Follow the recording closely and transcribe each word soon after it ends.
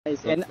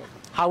And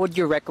how would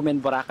you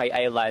recommend Boracay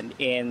Island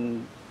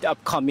in the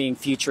upcoming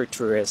future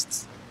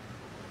tourists?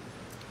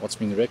 What's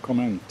been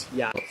recommend?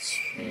 Yeah. What's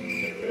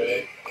been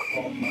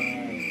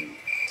recommend?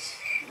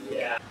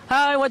 Yeah.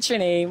 Hi, what's your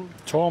name?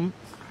 Tom,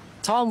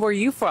 Tom, where are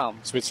you from?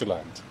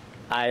 Switzerland.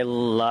 I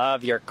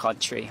love your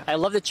country. I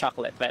love the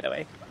chocolate, by the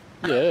way.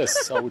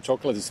 Yes, our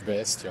chocolate is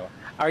best, yeah.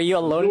 Are you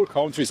alone? Your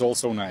country is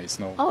also nice,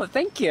 no? Oh,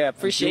 thank you.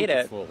 Appreciate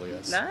it. Beautiful,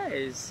 yes.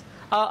 Nice.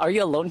 Are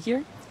you alone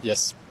here?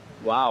 Yes,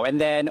 Wow. And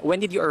then when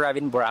did you arrive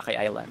in Boracay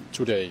Island?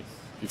 today,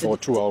 before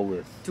 2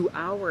 hours. 2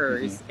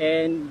 hours.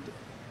 And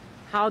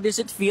how does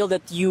it feel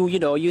that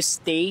you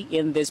stay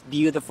in this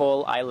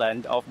beautiful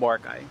island of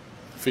Boracay?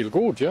 Feel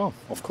good, yeah,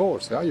 of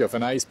course. Yeah, you have a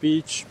nice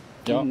beach,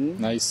 yeah,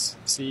 nice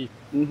sea,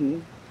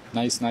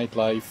 nice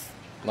nightlife,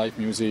 live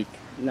music.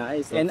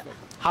 Nice. And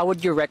how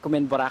would you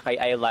recommend Boracay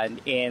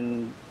Island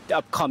in the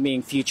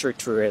upcoming future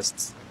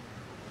tourists?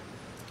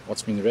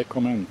 What's been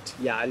recommend?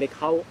 Yeah, like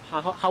how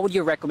would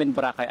you recommend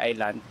Boracay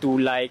Island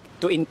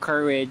to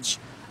encourage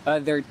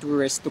other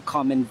tourists to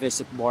come and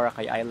visit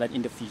Boracay Island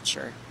in the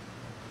future?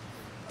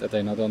 That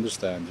I not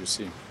understand, you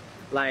see.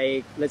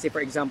 Like, let's say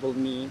for example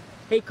me,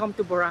 hey, come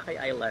to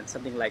Boracay Island,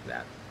 something like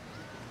that.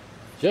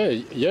 Yeah,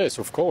 yes,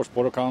 of course.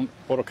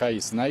 Boracay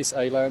is nice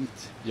island,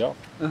 yeah.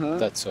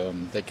 That's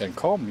they can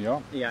come,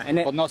 yeah. Yeah,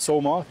 and But not so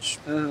much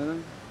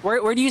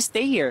where do you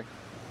stay here?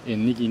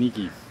 in Nigi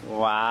Nigi.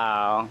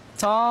 Wow.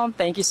 Tom,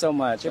 thank you so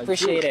much. Thank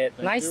Appreciate you. it.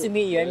 Thank Nice you. to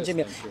meet you. I'm Yes,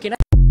 Jamil. thank you. Can I